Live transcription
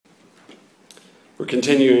We're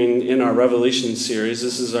continuing in our Revelation series.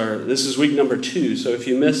 This is week number 2. So if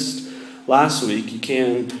you missed last week, you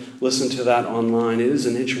can listen to that online. It is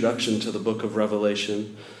an introduction to the book of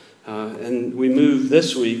Revelation. And we move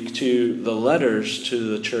this week to the letters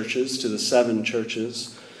to the churches, to the 7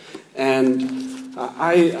 churches. And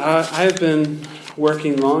I've been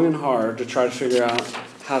working long and hard to try to figure out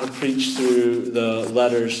how to preach through the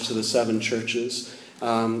letters to the 7 churches.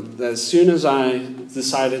 As soon as I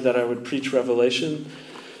decided that I would preach through Revelation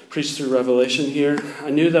here, I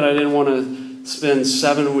knew that I didn't want to spend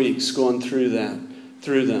 7 weeks going through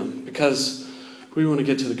them, because we want to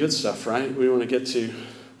get to the good stuff, right? We want to get to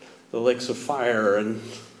the lakes of fire and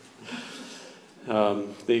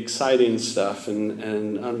the exciting stuff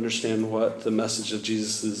and understand what the message of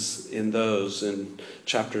Jesus is in those in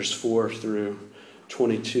chapters 4 through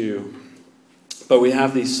 22. But we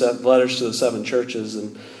have these letters to the 7 churches,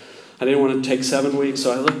 and I didn't want to take 7 weeks,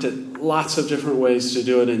 so I looked at lots of different ways to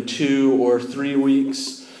do it in 2 or 3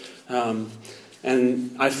 weeks.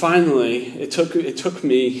 And I finally, it's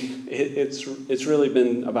really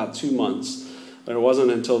been about 2 months, but it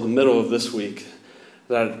wasn't until the middle of this week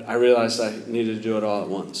that I realized I needed to do it all at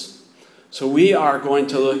once. So we are going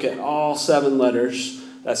to look at all 7 letters.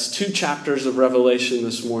 That's 2 chapters of Revelation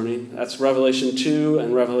this morning. That's Revelation 2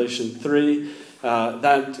 and Revelation 3.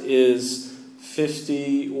 That is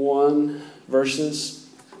 51 verses,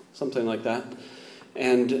 something like that.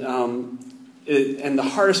 And the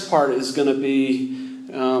hardest part is going to be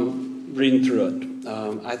reading through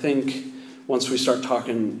it. I think once we start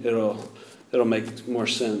talking, it'll make more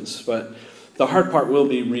sense. But the hard part will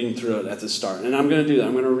be reading through it at the start. And I'm going to do that.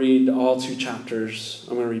 I'm going to read all 2 chapters.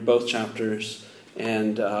 I'm going to read both chapters.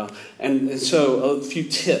 And so a few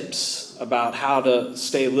tips about how to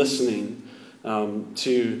stay listening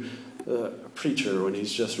to a preacher when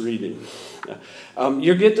he's just reading.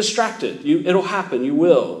 You'll get distracted. It'll happen. You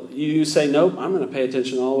will. You say, nope, I'm going to pay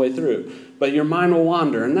attention all the way through. But your mind will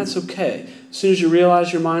wander, and that's okay. As soon as you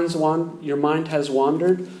realize your mind has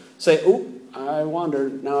wandered, say, oh, I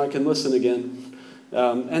wandered. Now I can listen again.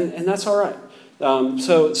 And that's all right.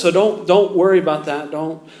 So don't worry about that.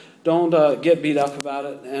 Don't get beat up about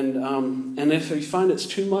it. And if you find it's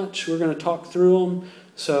too much, we're going to talk through them.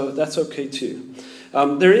 So that's okay too.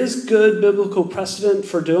 There is good biblical precedent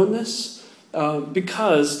for doing this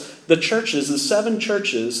because the churches, the 7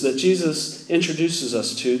 churches that Jesus introduces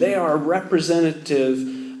us to, they are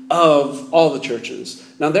representative of all the churches.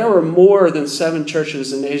 Now, there were more than 7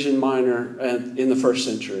 churches in Asia Minor in the first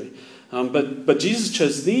century. But Jesus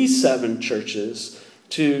chose these 7 churches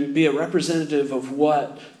to be a representative of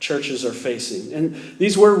what churches are facing. And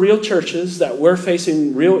these were real churches that were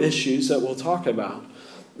facing real issues that we'll talk about.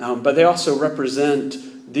 But they also represent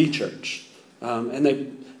the church. And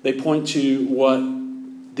they point to what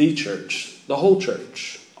the church, the whole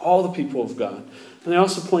church, all the people of God. And they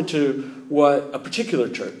also point to what a particular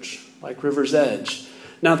church, like River's Edge.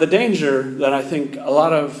 Now, the danger that I think a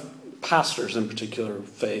lot of pastors in particular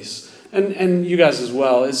face, and you guys as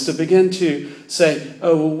well, is to begin to say,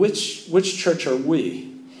 oh, well, which church are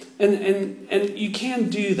we? And you can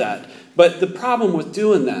do that. But the problem with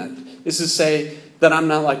doing that is to say that I'm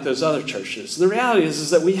not like those other churches. The reality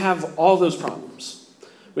is that we have all those problems.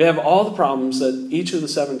 We have all the problems that each of the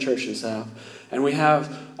 7 churches have. And we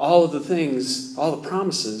have all of the things, all the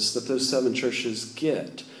promises that those 7 churches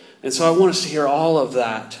get. And so I want us to hear all of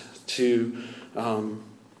that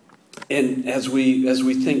and as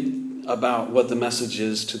we think about what the message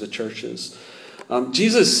is to the churches.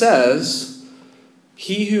 Jesus says,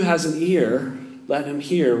 he who has an ear, let him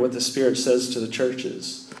hear what the Spirit says to the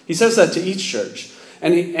churches. He says that to each church.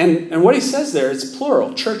 And what he says there is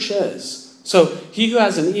plural, churches. So he who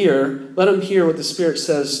has an ear, let him hear what the Spirit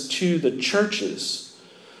says to the churches.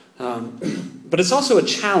 But it's also a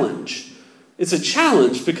challenge. It's a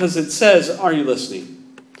challenge because it says, are you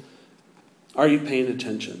listening? Are you paying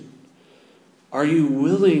attention? Are you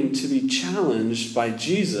willing to be challenged by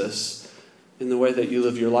Jesus in the way that you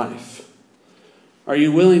live your life? Are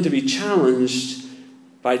you willing to be challenged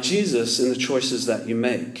by Jesus in the choices that you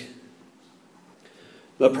make?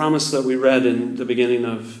 The promise that we read in the beginning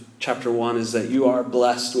of chapter 1 is that you are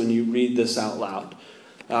blessed when you read this out loud.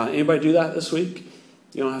 Anybody do that this week?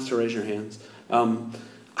 You don't have to raise your hands.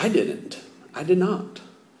 I didn't. I did not.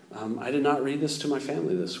 I did not read this to my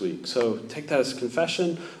family this week. So take that as a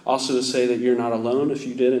confession. Also to say that you're not alone if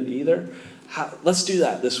you didn't either. Let's do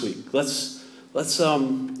that this week. Let's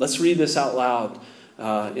read this out loud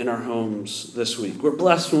in our homes this week. We're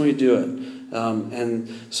blessed when we do it.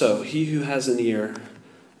 And so he who has an ear,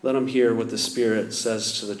 let him hear what the Spirit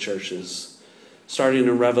says to the churches. Starting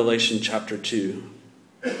in Revelation chapter 2.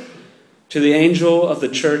 To the angel of the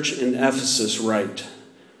church in Ephesus write,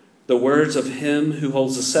 the words of him who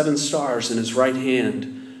holds the 7 stars in his right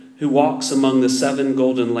hand, who walks among the 7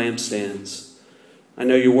 golden lampstands. I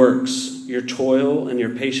know your works, your toil and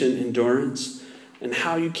your patient endurance, and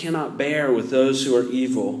how you cannot bear with those who are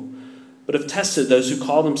evil, but have tested those who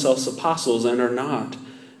call themselves apostles and are not,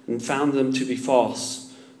 and found them to be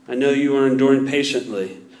false. I know you are enduring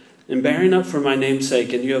patiently, and bearing up for my name's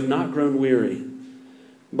sake, and you have not grown weary.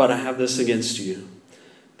 But I have this against you,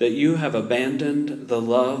 that you have abandoned the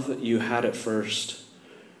love you had at first.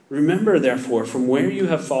 Remember, therefore, from where you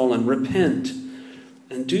have fallen, repent,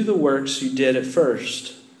 and do the works you did at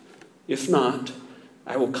first. If not,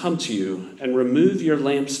 I will come to you and remove your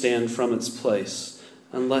lampstand from its place,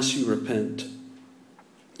 unless you repent.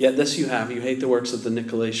 Yet this you have, you hate the works of the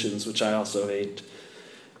Nicolaitans, which I also hate.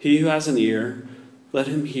 He who has an ear, let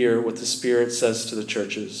him hear what the Spirit says to the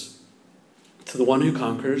churches. To the one who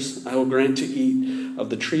conquers, I will grant to eat of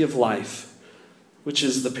the tree of life, which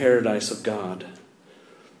is the paradise of God.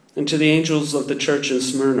 And to the angels of the church in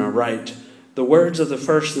Smyrna write, the words of the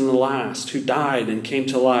first and the last, who died and came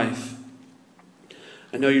to life.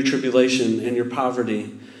 I know your tribulation and your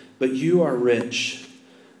poverty, but you are rich.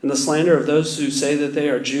 And the slander of those who say that they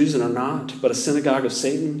are Jews and are not, but a synagogue of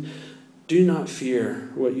Satan, do not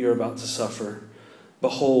fear what you are about to suffer.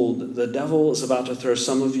 Behold, the devil is about to throw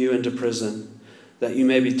some of you into prison, that you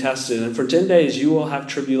may be tested. And for 10 days you will have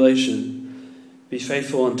tribulation. Be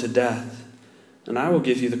faithful unto death, and I will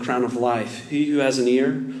give you the crown of life. He who has an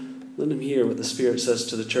ear, let him hear what the Spirit says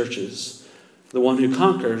to the churches. The one who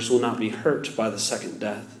conquers will not be hurt by the second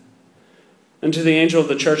death. And to the angel of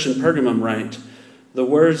the church in Pergamum write, the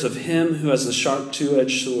words of him who has the sharp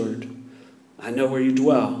 2-edged sword. I know where you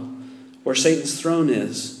dwell, where Satan's throne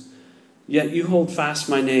is. Yet you hold fast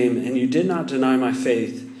my name, and you did not deny my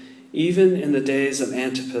faith, even in the days of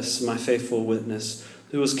Antipas, my faithful witness,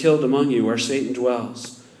 who was killed among you where Satan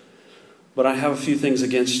dwells. But I have a few things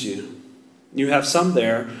against you. You have some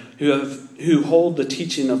there who hold the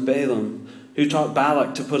teaching of Balaam, who taught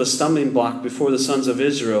Balak to put a stumbling block before the sons of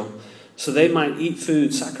Israel, so they might eat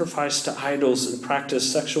food sacrificed to idols and practice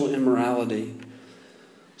sexual immorality.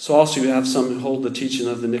 So also you have some who hold the teaching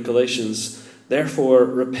of the Nicolaitans. Therefore,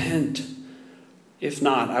 repent. If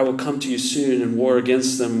not, I will come to you soon and war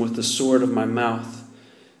against them with the sword of my mouth.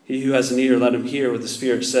 He who has an ear, let him hear what the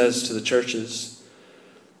Spirit says to the churches.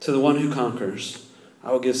 To the one who conquers,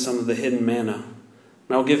 I will give some of the hidden manna.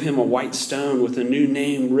 And I will give him a white stone with a new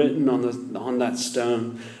name written on that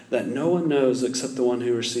stone that no one knows except the one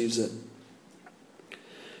who receives it.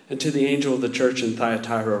 And to the angel of the church in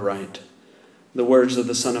Thyatira write, the words of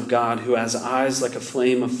the Son of God, who has eyes like a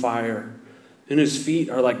flame of fire, and whose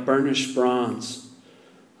feet are like burnished bronze.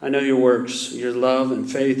 I know your works, your love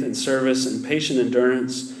and faith and service and patient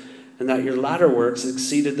endurance, and that your latter works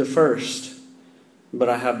exceeded the first. But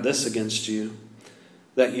I have this against you,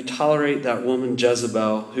 that you tolerate that woman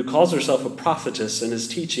Jezebel, who calls herself a prophetess and is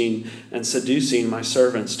teaching and seducing my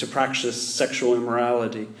servants to practice sexual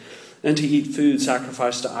immorality and to eat food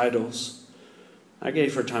sacrificed to idols. I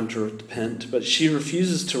gave her time to repent, but she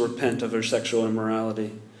refuses to repent of her sexual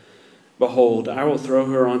immorality. Behold, I will throw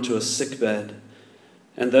her onto a sickbed,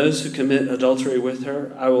 and those who commit adultery with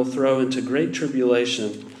her I will throw into great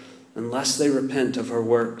tribulation, unless they repent of her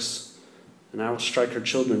works. And I will strike her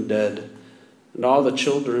children dead, and all the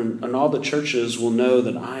churches will know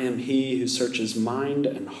that I am he who searches mind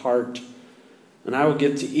and heart, and I will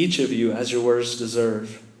give to each of you as your works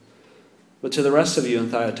deserve. But to the rest of you in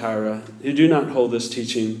Thyatira, who do not hold this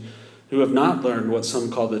teaching, who have not learned what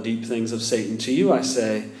some call the deep things of Satan, to you I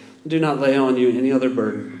say, do not lay on you any other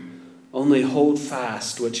burden. Only hold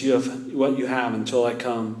fast what you have until I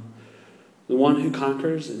come. The one who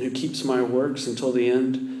conquers and who keeps my works until the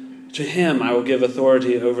end, to him I will give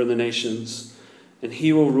authority over the nations, and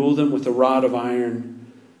he will rule them with a rod of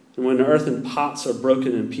iron. And when earthen pots are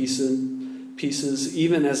broken in pieces,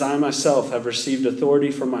 even as I myself have received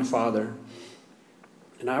authority from my Father,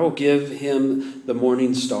 and I will give him the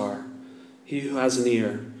morning star. He who has an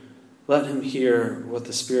ear, let him hear what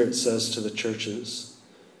the Spirit says to the churches.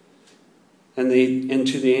 And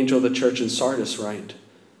to the angel of the church in Sardis write,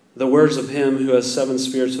 the words of him who has 7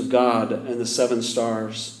 spirits of God and the 7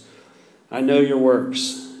 stars. I know your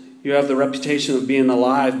works. You have the reputation of being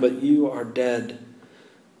alive, but you are dead.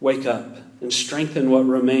 Wake up and strengthen what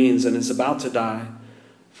remains and is about to die,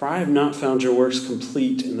 for I have not found your works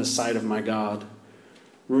complete in the sight of my God.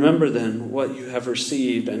 Remember then what you have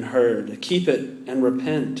received and heard. Keep it and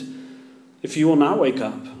repent. If you will not wake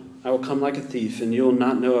up, I will come like a thief, and you will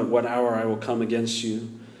not know at what hour I will come against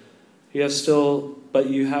you. You have still but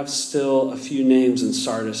you have still a few names in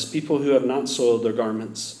Sardis, people who have not soiled their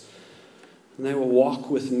garments. And they will walk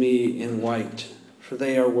with me in white, for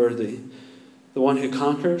they are worthy. The one who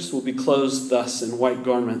conquers will be clothed thus in white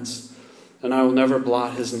garments, and I will never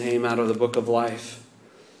blot his name out of the book of life.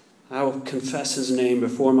 I will confess his name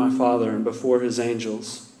before my Father and before his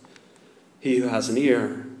angels. He who has an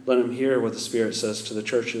ear, let him hear what the Spirit says to the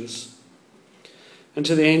churches. And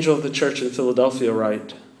to the angel of the church in Philadelphia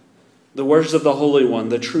write, the words of the Holy One,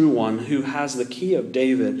 the true One, who has the key of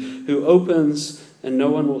David, who opens and no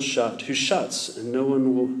one will shut, who shuts and no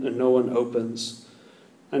one opens.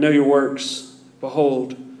 I know your works.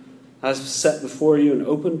 Behold, I have set before you an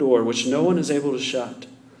open door which no one is able to shut.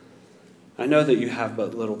 I know that you have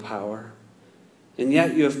but little power, and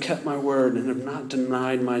yet you have kept my word and have not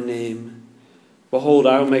denied my name. Behold,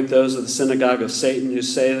 I will make those of the synagogue of Satan who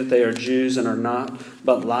say that they are Jews and are not,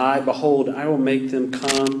 but lie. Behold, I will make them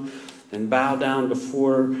come and bow down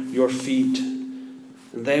before your feet,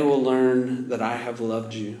 and they will learn that I have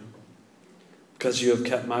loved you, because you have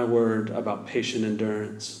kept my word about patient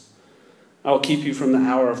endurance. I will keep you from the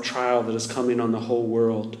hour of trial that is coming on the whole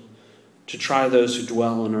world, to try those who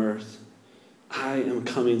dwell on earth. I am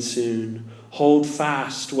coming soon. Hold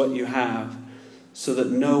fast what you have, so that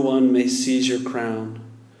no one may seize your crown.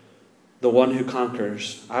 The one who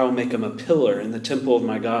conquers, I will make him a pillar in the temple of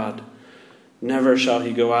my God. Never shall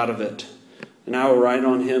he go out of it. And I will write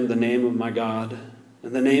on him the name of my God,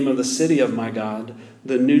 and the name of the city of my God,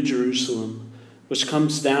 the New Jerusalem, which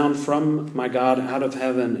comes down from my God out of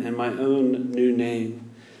heaven, and my own new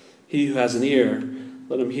name. He who has an ear,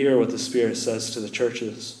 let him hear what the Spirit says to the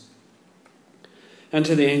churches. And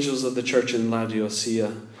to the angels of the church in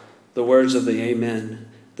Laodicea, the words of the Amen,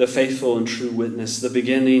 the faithful and true witness, the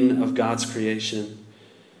beginning of God's creation.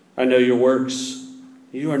 I know your works.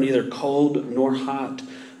 You are neither cold nor hot.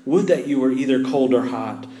 Would that you were either cold or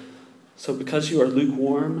hot. So because you are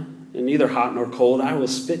lukewarm and neither hot nor cold, I will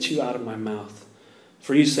spit you out of my mouth.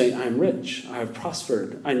 For you say, I am rich, I have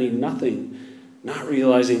prospered, I need nothing, not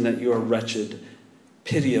realizing that you are wretched,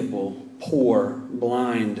 pitiable, poor,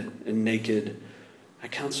 blind, and naked. I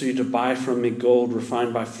counsel you to buy from me gold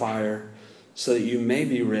refined by fire, so that you may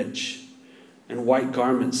be rich, and white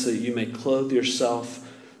garments, so that you may clothe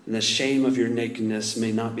yourself, and the shame of your nakedness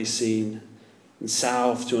may not be seen, and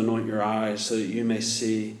salve to anoint your eyes, so that you may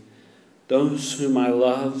see. Those whom I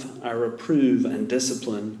love, I reprove and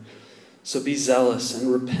discipline. So be zealous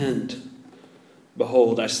and repent.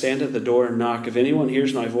 Behold, I stand at the door and knock. If anyone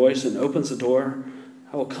hears my voice and opens the door,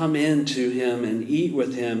 I will come in to him and eat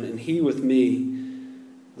with him, and he with me.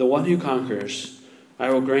 The one who conquers, I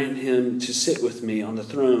will grant him to sit with me on the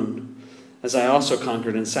throne, as I also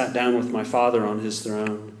conquered and sat down with my Father on his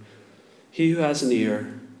throne. He who has an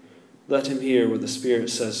ear, let him hear what the Spirit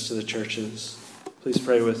says to the churches. Please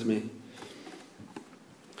pray with me.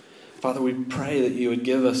 Father, we pray that you would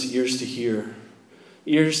give us ears to hear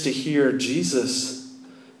Jesus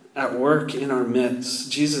at work in our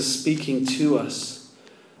midst, Jesus speaking to us,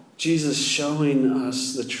 Jesus showing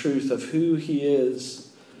us the truth of who he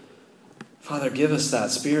is. Father, give us that.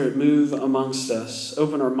 Spirit, move amongst us.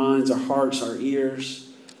 Open our minds, our hearts, our ears.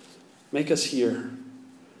 Make us hear.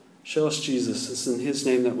 Show us Jesus. It's in his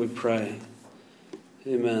name that we pray.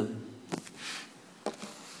 Amen.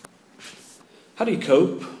 How do you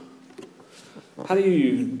cope? How do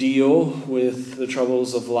you deal with the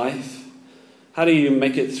troubles of life? How do you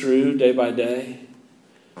make it through day by day?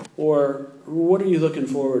 Or what are you looking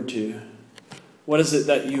forward to? What is it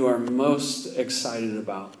that you are most excited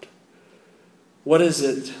about? What is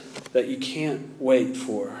it that you can't wait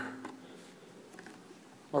for?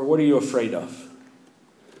 Or what are you afraid of?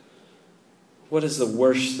 What is the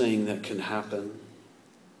worst thing that can happen?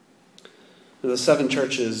 The 7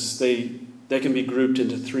 churches, they can be grouped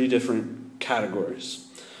into 3 different categories.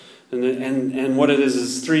 And what it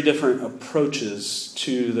is 3 different approaches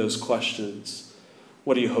to those questions.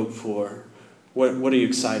 What do you hope for? What are you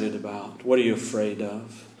excited about? What are you afraid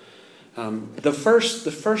of? The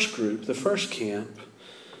first group, the first camp,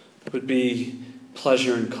 would be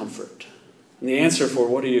pleasure and comfort. And the answer for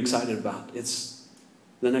what are you excited about? It's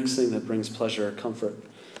the next thing that brings pleasure or comfort.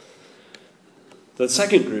 The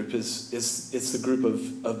second group is the group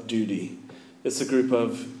of duty. It's the group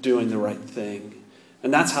of doing the right thing.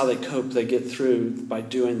 And that's how they cope. They get through by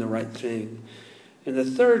doing the right thing. And the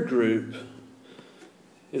third group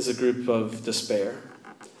is a group of despair.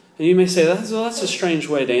 And you may say, that's a strange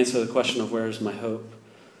way to answer the question of where is my hope.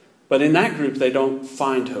 But in that group, they don't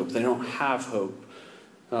find hope. They don't have hope.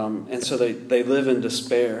 And so they live in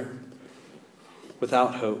despair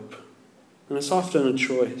without hope. And it's often a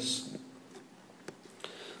choice.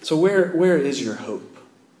 So where is your hope?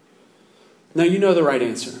 Now, you know the right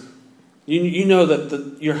answer. You know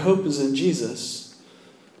that your hope is in Jesus.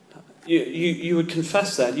 You would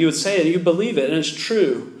confess that. You would say it. You believe it, and it's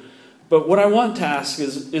true. But what I want to ask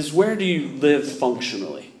is where do you live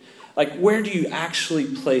functionally? Like, where do you actually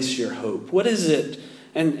place your hope? What is it?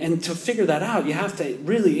 And to figure that out, you have to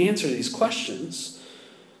really answer these questions.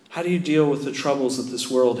 How do you deal with the troubles that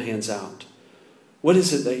this world hands out? What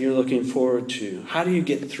is it that you're looking forward to? How do you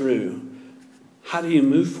get through? How do you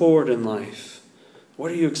move forward in life?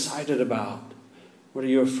 What are you excited about? What are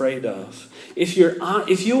you afraid of? If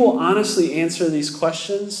you will honestly answer these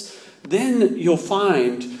questions, then you'll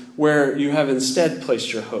find where you have instead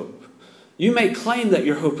placed your hope. You may claim that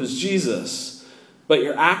your hope is Jesus, but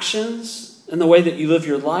your actions and the way that you live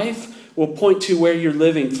your life will point to where you're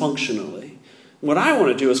living functionally. What I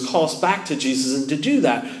want to do is call us back to Jesus, and to do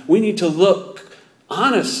that, we need to look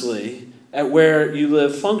honestly at where you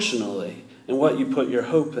live functionally and what you put your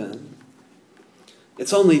hope in.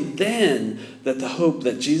 It's only then that the hope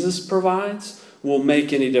that Jesus provides will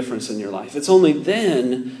make any difference in your life. It's only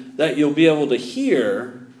then that you'll be able to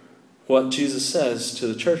hear what Jesus says to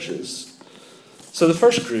the churches. So the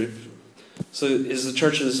first group is the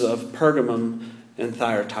churches of Pergamum and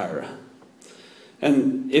Thyatira.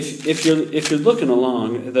 And if you're looking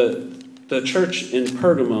along, the church in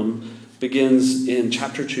Pergamum begins in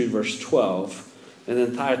chapter 2, verse 12, and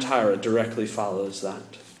then Thyatira directly follows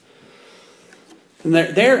that. And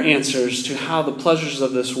their answers to how the pleasures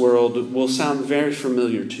of this world will sound very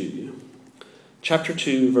familiar to you. Chapter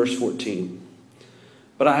 2, verse 14.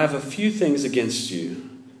 But I have a few things against you.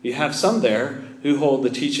 You have some there who hold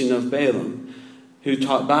the teaching of Balaam, who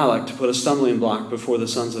taught Balak to put a stumbling block before the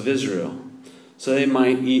sons of Israel, so they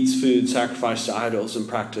might eat food sacrificed to idols and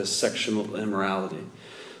practice sexual immorality.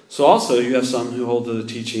 So also you have some who hold to the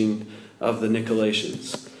teaching of the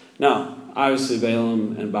Nicolaitans. Now, obviously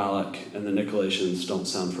Balaam and Balak and the Nicolaitans don't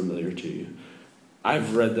sound familiar to you.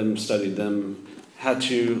 I've read them, studied them, had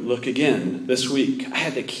to look again this week. I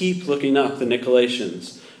had to keep looking up the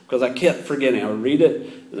Nicolaitans because I kept forgetting. I would read it,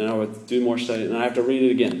 and then I would do more study, and I have to read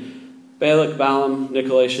it again. Balak, Balaam,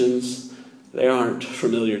 Nicolaitans, they aren't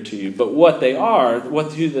familiar to you. But what they are,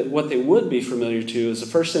 what they would be familiar to is a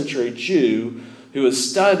first century Jew who has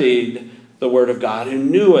studied the Word of God, who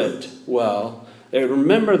knew it well. They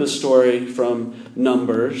remember the story from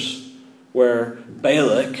Numbers where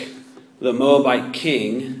Balak, the Moabite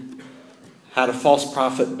king, had a false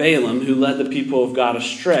prophet Balaam who led the people of God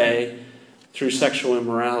astray through sexual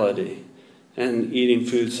immorality and eating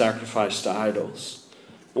food sacrificed to idols.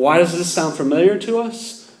 Why does this sound familiar to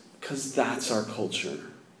us? Because that's our culture,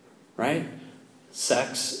 right?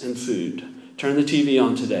 Sex and food. Turn the TV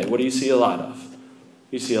on today. What do you see a lot of?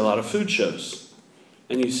 You see a lot of food shows.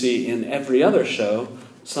 And you see in every other show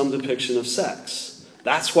some depiction of sex.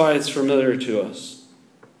 That's why it's familiar to us.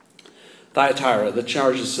 Thyatira, the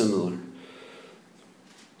charge is similar.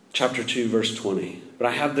 Chapter 2, verse 20. But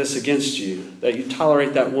I have this against you, that you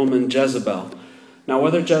tolerate that woman Jezebel. Now,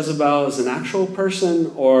 whether Jezebel is an actual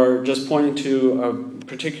person or just pointing to a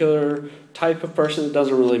particular type of person, it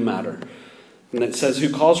doesn't really matter. And it says, who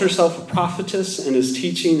calls herself a prophetess and is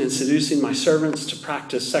teaching and seducing my servants to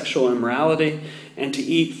practice sexual immorality and to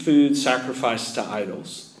eat food sacrificed to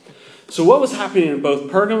idols. So what was happening in both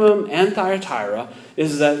Pergamum and Thyatira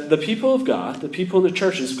is that the people of God, the people in the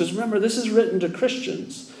churches, because remember, this is written to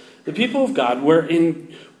Christians, the people of God were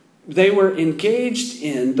engaged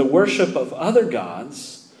in the worship of other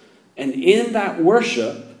gods, and in that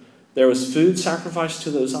worship, there was food sacrificed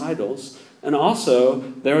to those idols, and also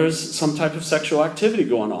there was some type of sexual activity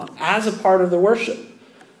going on as a part of the worship.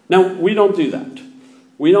 Now, we don't do that.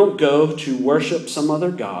 We don't go to worship some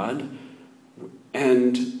other god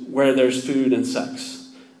and where there's food and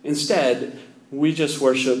sex. Instead, we just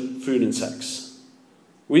worship food and sex.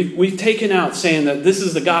 We've taken out saying that this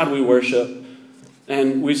is the God we worship,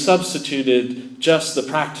 and we substituted just the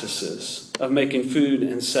practices of making food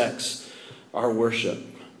and sex our worship.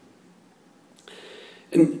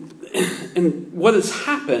 And what has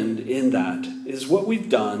happened in that is what we've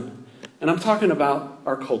done, and I'm talking about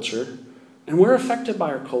our culture, and we're affected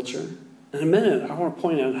by our culture. In a minute, I want to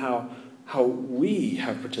point out how we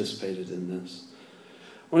have participated in this.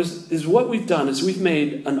 Is what we've done is we've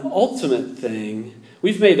made an ultimate thing.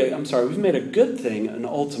 We've made a good thing an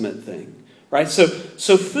ultimate thing. Right? So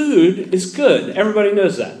food is good. Everybody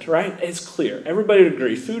knows that, right? It's clear. Everybody would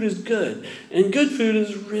agree. Food is good. And good food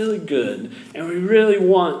is really good. And we really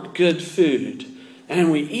want good food.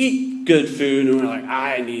 And we eat good food and we're like,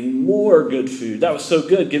 I need more good food. That was so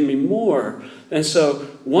good. Give me more. And so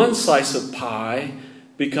one slice of pie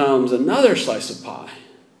becomes another slice of pie.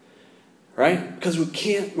 right? Because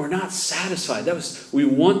we're not satisfied. We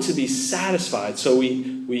want to be satisfied, so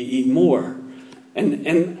we eat more.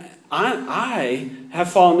 And I have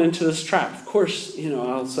fallen into this trap. Of course,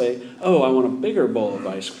 I'll say, oh, I want a bigger bowl of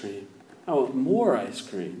ice cream. I want more ice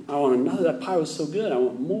cream. I want another. That pie was so good. I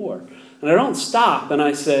want more. And I don't stop and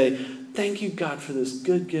I say, thank you, God, for this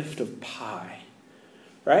good gift of pie.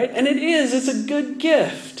 Right? And it's a good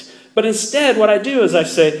gift. But instead, what I do is I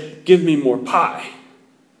say, give me more pie.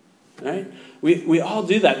 Right? We all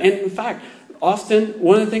do that. And in fact, often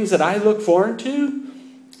one of the things that I look forward to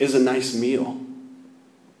is a nice meal.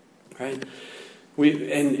 Right?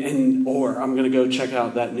 Or I'm going to go check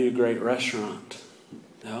out that new great restaurant.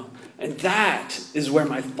 And that is where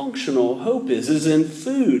my functional hope is in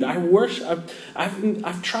food.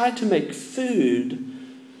 I've tried to make food,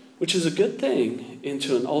 which is a good thing,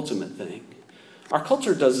 into an ultimate thing. Our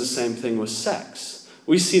culture does the same thing with sex.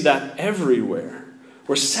 We see that everywhere,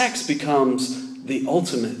 where sex becomes the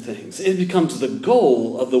ultimate thing. It becomes the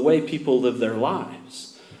goal of the way people live their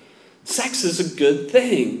lives. Sex is a good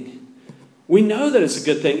thing. We know that it's a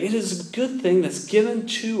good thing. It is a good thing that's given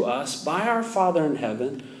to us by our Father in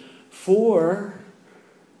heaven for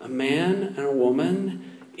a man and a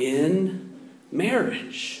woman in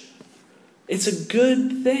marriage. It's a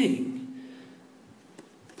good thing.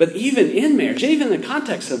 But even in marriage, even in the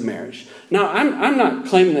context of marriage. Now, I'm not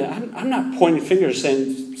claiming that, I'm not pointing fingers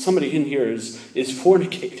saying somebody in here is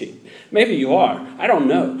fornicating. Maybe you are. I don't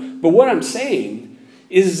know. But what I'm saying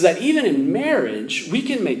is that even in marriage, we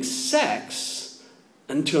can make sex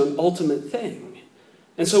into an ultimate thing.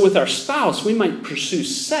 And so with our spouse, we might pursue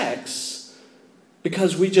sex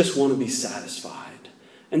because we just want to be satisfied.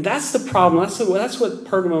 And that's the problem. That's what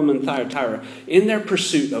Pergamum and Thyatira, in their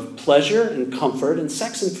pursuit of pleasure and comfort, and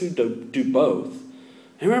sex and food do both.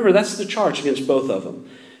 And remember, that's the charge against both of them.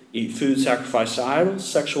 Eat food sacrificed to idols,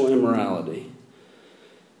 sexual immorality.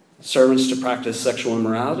 Servants to practice sexual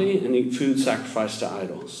immorality and eat food sacrificed to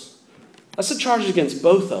idols. That's the charge against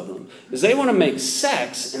both of them, is they want to make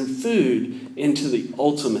sex and food into the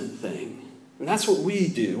ultimate thing. And that's what we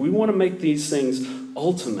do. We want to make these things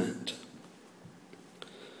ultimate.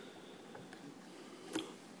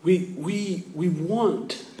 We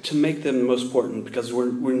want to make them the most important because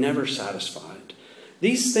we're never satisfied.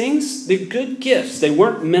 These things, they're good gifts. They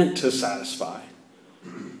weren't meant to satisfy.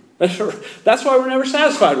 That's why we're never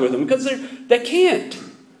satisfied with them, because they can't.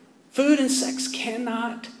 Food and sex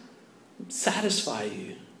cannot satisfy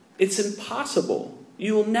you. It's impossible.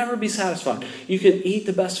 You will never be satisfied. You can eat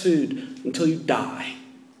the best food until you die,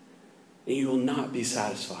 and you will not be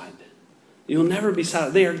satisfied. You will never be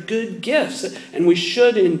satisfied. They are good gifts, and we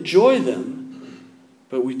should enjoy them,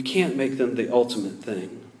 but we can't make them the ultimate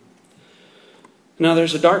thing. Now,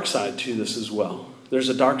 there's a dark side to this as well. There's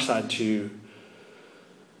a dark side to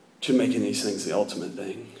making these things the ultimate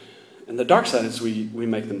thing. And the dark side is we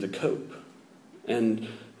make them to cope. And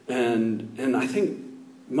I think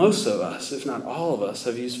most of us, if not all of us,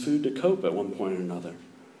 have used food to cope at one point or another.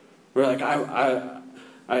 We're like,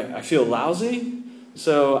 I feel lousy,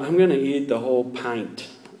 so I'm going to eat the whole pint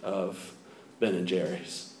of Ben &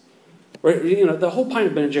 Jerry's. The whole pint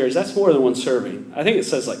of Ben & Jerry's, that's more than one serving. I think it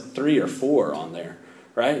says like 3 or 4 on there,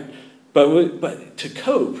 right? But to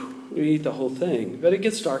cope, we eat the whole thing. But it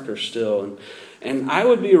gets darker still. And I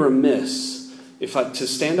would be remiss to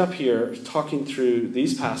stand up here talking through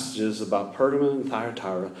these passages about Pergamum and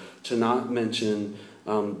Thyatira to not mention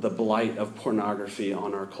the blight of pornography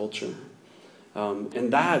on our culture.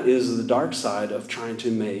 And that is the dark side of trying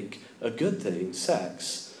to make a good thing,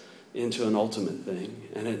 sex, into an ultimate thing.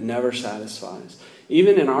 And it never satisfies.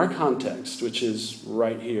 Even in our context, which is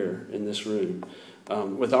right here in this room,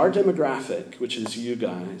 with our demographic, which is you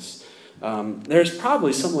guys, there's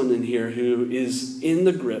probably someone in here who is in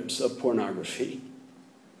the grips of pornography.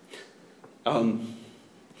 And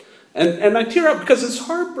I tear up because it's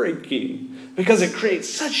heartbreaking, because it creates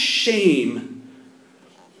such shame.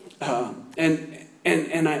 And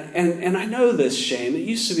I know this shame. It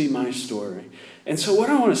used to be my story. And so what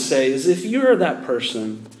I want to say is, if you're that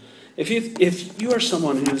person, if you are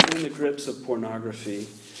someone who's in the grips of pornography,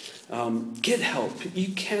 get help.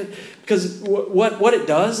 You can't, because what it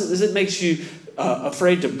does is it makes you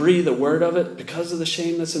afraid to breathe a word of it because of the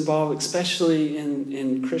shame that's involved, especially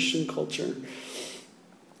in Christian culture.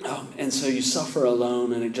 And so you suffer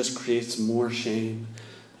alone, and it just creates more shame.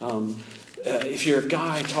 If you're a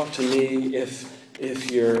guy, talk to me. If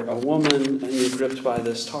you're a woman and you're gripped by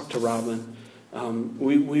this, talk to Robin.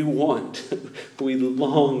 We long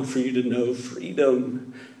for you to know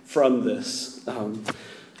freedom from this.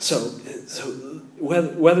 So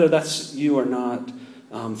whether that's you or not,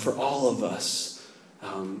 for all of us,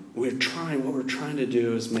 what we're trying to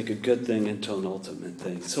do is make a good thing into an ultimate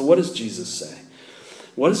thing. So what does Jesus say?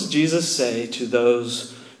 What does Jesus say to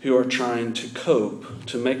those who are trying to cope,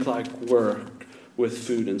 to make life work with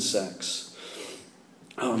food and sex?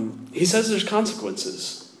 He says there's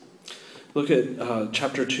consequences. Look at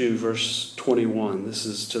chapter 2, verse 21. This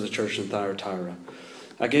is to the church in Thyatira.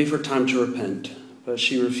 I gave her time to repent, but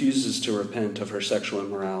she refuses to repent of her sexual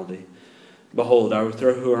immorality. Behold, I will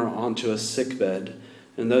throw her onto a sickbed,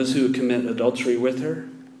 and those who commit adultery with her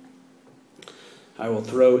I will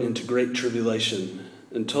throw into great tribulation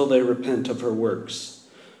until they repent of her works.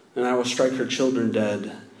 And I will strike her children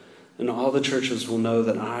dead, and all the churches will know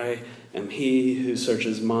that I am he who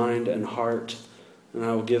searches mind and heart, and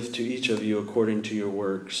I will give to each of you according to your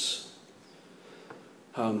works.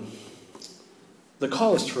 The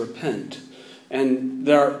call is to repent,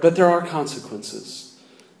 but there are consequences.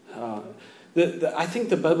 I think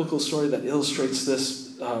the biblical story that illustrates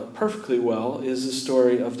this perfectly well is the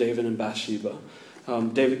story of David and Bathsheba.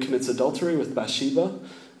 David commits adultery with Bathsheba,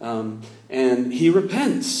 and he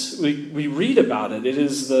repents. We read about it. It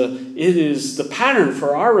is the pattern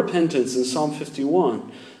for our repentance in Psalm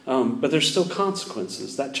 51. But there's still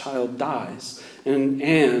consequences. That child dies, and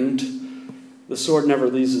the sword never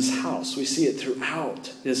leaves his house. We see it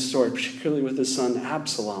throughout his story, particularly with his son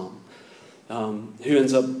Absalom, who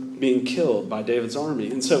ends up being killed by David's army.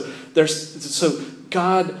 And so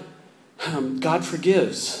God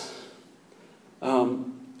forgives.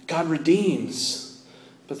 God redeems,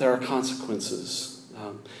 but there are consequences.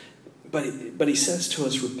 But he says to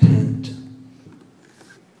us, repent.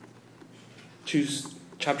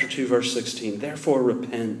 Chapter 2, verse 16. Therefore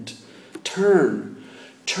repent.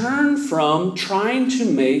 Turn from trying to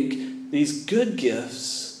make these good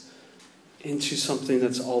gifts into something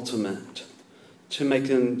that's ultimate, to make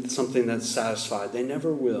them something that's satisfied. They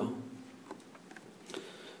never will.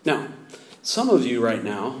 Now, some of you right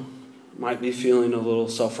now might be feeling a little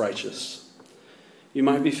self-righteous. You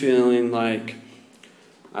might be feeling like,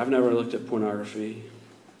 I've never looked at pornography.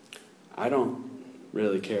 I don't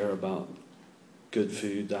really care about good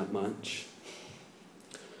food that much.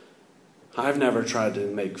 I've never tried to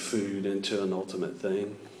make food into an ultimate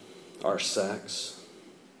thing, or sex.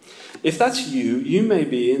 If that's you, you may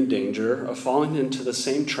be in danger of falling into the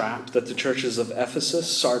same trap that the churches of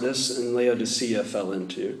Ephesus, Sardis, and Laodicea fell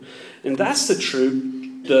into. And that's the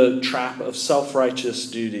trap of self-righteous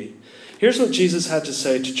duty. Here's what Jesus had to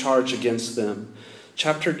say to charge against them.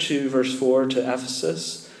 Chapter 2, verse 4 to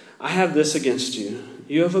Ephesus. I have this against you.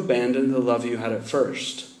 You have abandoned the love you had at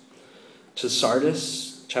first. To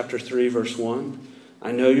Sardis, chapter 3, verse 1.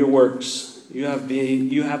 I know your works. You have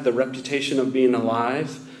the reputation of being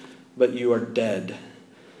alive, but you are dead.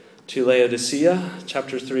 To Laodicea,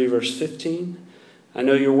 chapter 3, verse 15. I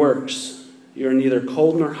know your works. You are neither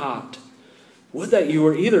cold nor hot. Would that you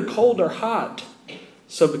were either cold or hot.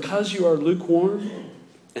 So because you are lukewarm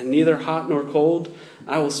and neither hot nor cold,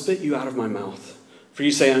 I will spit you out of my mouth. For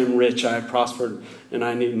you say, I am rich, I have prospered, and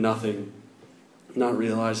I need nothing, not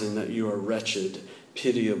realizing that you are wretched,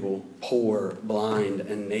 pitiable, poor, blind,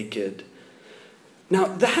 and naked. Now,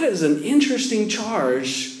 that is an interesting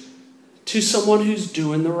charge to someone who's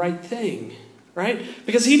doing the right thing, right?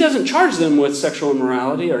 Because he doesn't charge them with sexual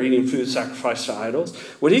immorality or eating food sacrificed to idols.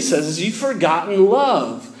 What he says is, you've forgotten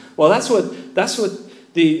love. Well, that's what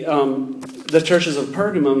the churches of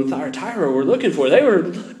Pergamum and Thyatira were looking for. They were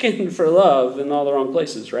looking for love in all the wrong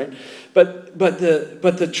places, right? But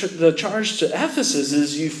the charge to Ephesus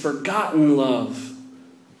is, you've forgotten love.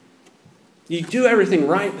 You do everything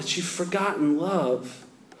right, but you've forgotten love.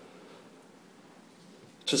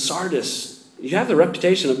 To Sardis, you have the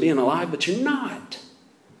reputation of being alive, but you're not.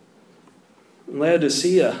 In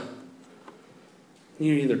Laodicea,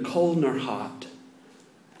 you're neither cold nor hot,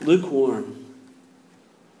 lukewarm.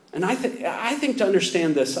 And I think to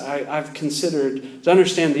understand this, I've considered, to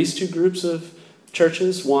understand these two groups of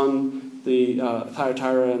churches, one, the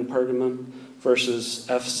Thyatira and Pergamum versus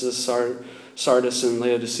Ephesus, Sardis, and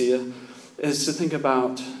Laodicea, is to think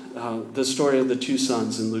about the story of the two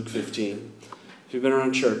sons in Luke 15. If you've been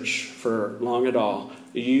around church for long at all,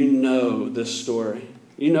 you know this story.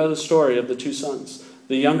 You know the story of the two sons.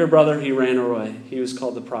 The younger brother, he ran away. He was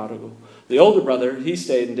called the prodigal. The older brother, he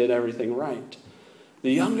stayed and did everything right.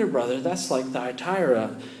 The younger brother, that's like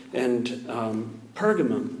Thyatira and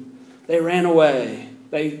Pergamum. They ran away.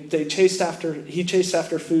 He chased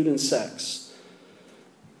after food and sex.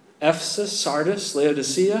 Ephesus, Sardis,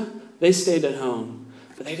 Laodicea, they stayed at home.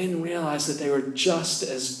 But they didn't realize that they were just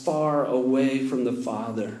as far away from the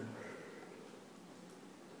Father.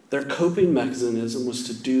 Their coping mechanism was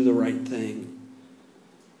to do the right thing.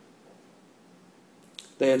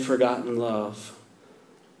 they had forgotten love.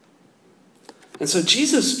 And so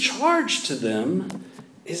Jesus' charge to them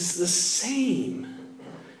is the same.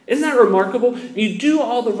 Isn't that remarkable? You do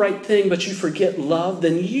all the right thing, but you forget love,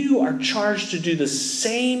 then you are charged to do the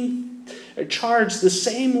same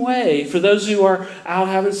way for those who are out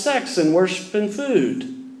having sex and worshiping food.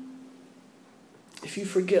 If you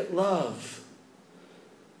forget love,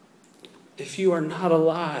 if you are not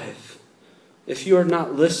alive, if you are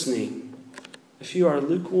not listening, if you are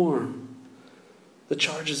lukewarm, the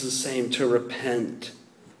charge is the same, to repent.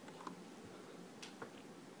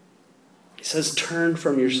 He says, turn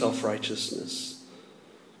from your self-righteousness.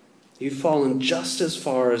 You've fallen just as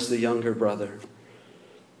far as the younger brother.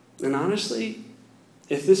 And honestly,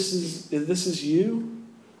 if this is you,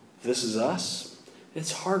 if this is us,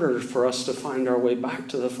 it's harder for us to find our way back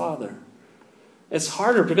to the Father. It's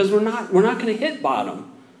harder because we're not going to hit bottom.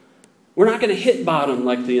 We're not going to hit bottom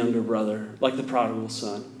like the younger brother, like the prodigal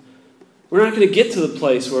son. We're not going to get to the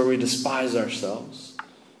place where we despise ourselves.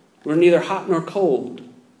 We're neither hot nor cold.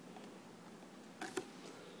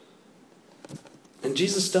 And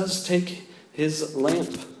Jesus does take his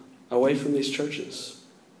lamp away from these churches.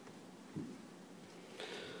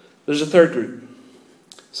 There's a third group.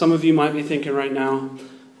 Some of you might be thinking right now,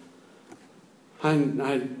 I'm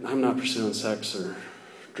not pursuing sex or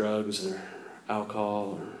drugs or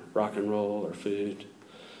alcohol or rock and roll or food.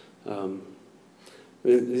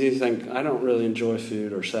 You think, I don't really enjoy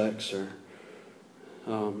food or sex, or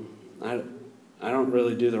I don't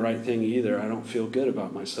really do the right thing either. I don't feel good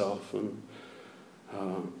about myself, and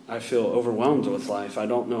I feel overwhelmed with life. I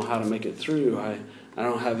don't know how to make it through. I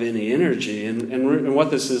don't have any energy. And what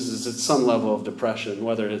this is it's some level of depression,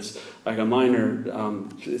 whether it's like a minor,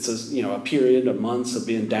 it's a period of months of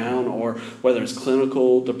being down, or whether it's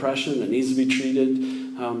clinical depression that needs to be treated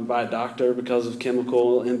by a doctor because of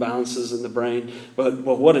chemical imbalances in the brain. But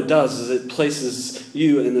what it does is it places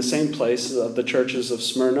you in the same place of the churches of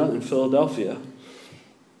Smyrna and Philadelphia.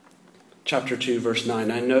 Chapter 2, verse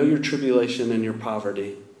 9, I know your tribulation and your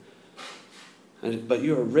poverty, but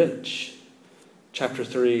you are rich. Chapter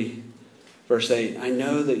 3, verse 8, I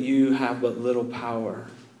know that you have but little power.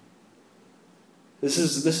 This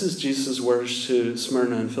is Jesus' words to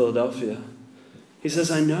Smyrna and Philadelphia. He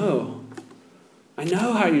says, I know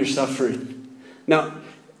how you're suffering. Now,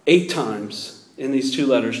 8 times in these 2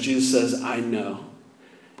 letters, Jesus says, I know.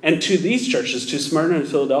 And to these churches, to Smyrna and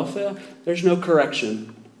Philadelphia, there's no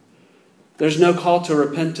correction. There's no call to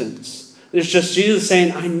repentance. There's just Jesus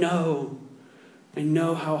saying, I know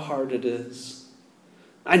how hard it is.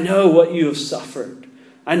 I know what you have suffered.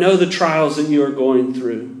 I know the trials that you are going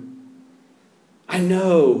through. I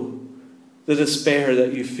know the despair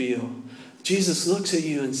that you feel. Jesus looks at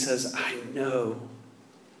you and says, I know.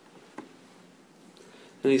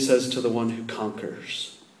 And he says to the one who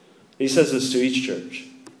conquers. He says this to each church.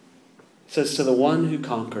 He says to the one who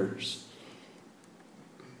conquers.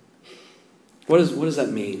 What does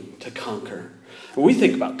that mean, to conquer? When we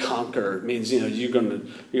think about conquer, it means you're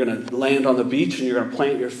going to land on the beach and you're going to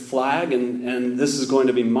plant your flag and this is going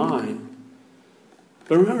to be mine.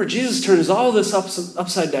 But remember, Jesus turns all this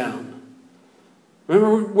upside down.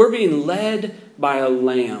 Remember, we're being led by a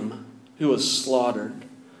lamb who was slaughtered.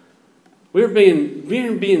 We're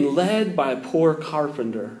being led by a poor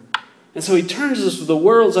carpenter. And so he turns us with the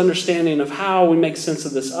world's understanding of how we make sense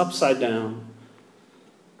of this upside down.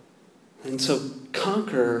 And so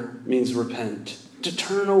conquer means repent. To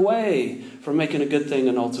turn away from making a good thing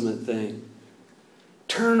an ultimate thing.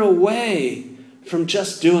 Turn away from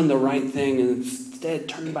just doing the right thing and instead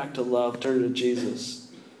turn back to love, turn to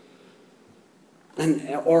Jesus.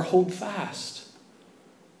 Or hold fast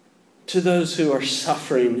to those who are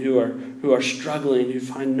suffering, who are struggling, who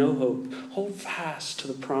find no hope. Hold fast to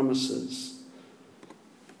the promises.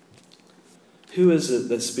 Who is it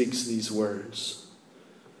that speaks these words?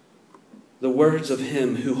 The words of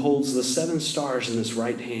him who holds the 7 stars in his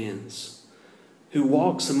right hands, who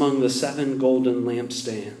walks among the 7 golden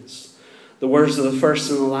lampstands. The words of the first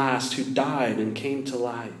and the last, who died and came to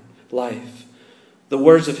life. The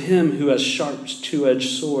words of him who has sharp 2-edged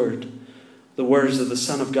sword. The words of the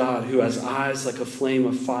Son of God, who has eyes like a flame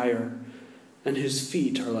of fire, and whose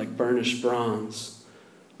feet are like burnished bronze.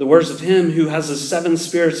 The words of him who has the 7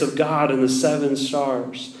 spirits of God and the 7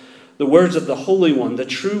 stars. The words of the Holy One, the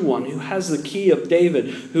True One, who has the key of David,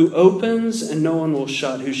 who opens and no one will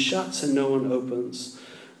shut, who shuts and no one opens.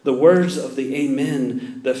 The words of the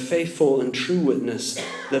Amen, the faithful and true witness,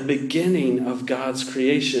 the beginning of God's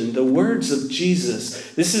creation. The words of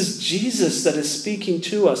Jesus. This is Jesus that is speaking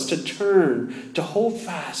to us to turn, to hold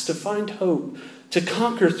fast, to find hope, to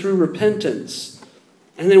conquer through repentance.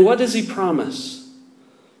 And then what does he promise?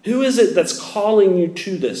 Who is it that's calling you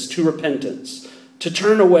to this, to repentance, to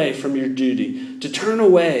turn away from your duty, to turn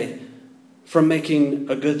away from making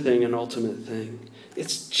a good thing an ultimate thing?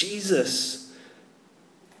 It's Jesus.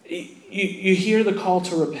 You hear the call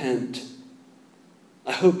to repent.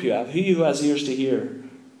 I hope you have. He who has ears to hear.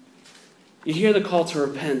 You hear the call to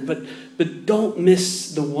repent, but don't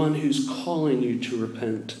miss the one who's calling you to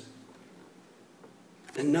repent.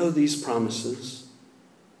 And know these promises.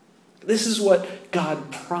 This is what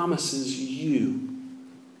God promises you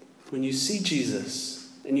when you see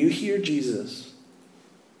Jesus and you hear Jesus.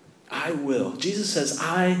 I will. Jesus says,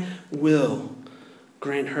 I will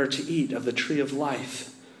grant her to eat of the tree of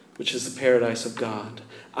life, which is the paradise of God.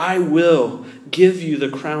 I will give you the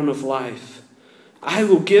crown of life. I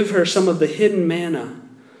will give her some of the hidden manna.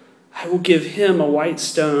 I will give him a white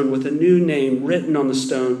stone with a new name written on the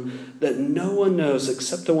stone that no one knows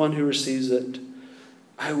except the one who receives it.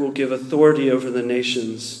 I will give authority over the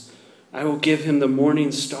nations. I will give him the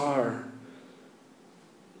morning star.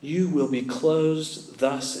 You will be clothed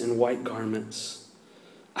thus in white garments.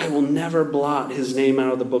 I will never blot his name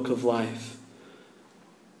out of the book of life.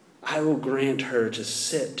 I will grant her to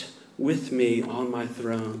sit with me on my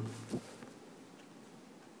throne.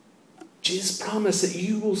 Jesus promised that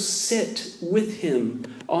you will sit with him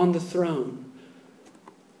on the throne.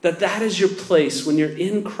 That is your place when you're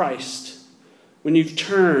in Christ, when you've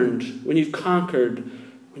turned, when you've conquered,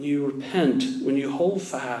 when you repent, when you hold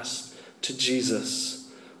fast to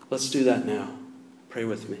Jesus. Let's do that now. Pray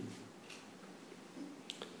with me.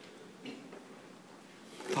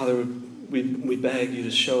 Father, we beg you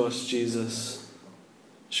to show us Jesus.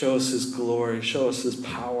 Show us his glory. Show us his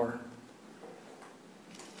power.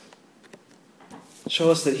 Show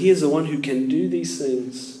us that he is the one who can do these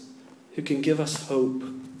things, who can give us hope,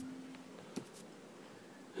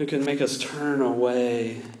 who can make us turn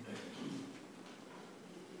away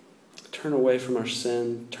from our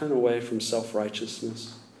sin, turn away from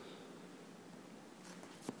self-righteousness.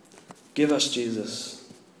 Give us Jesus.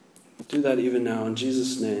 Do that even now in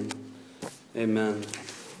Jesus' name. Amen.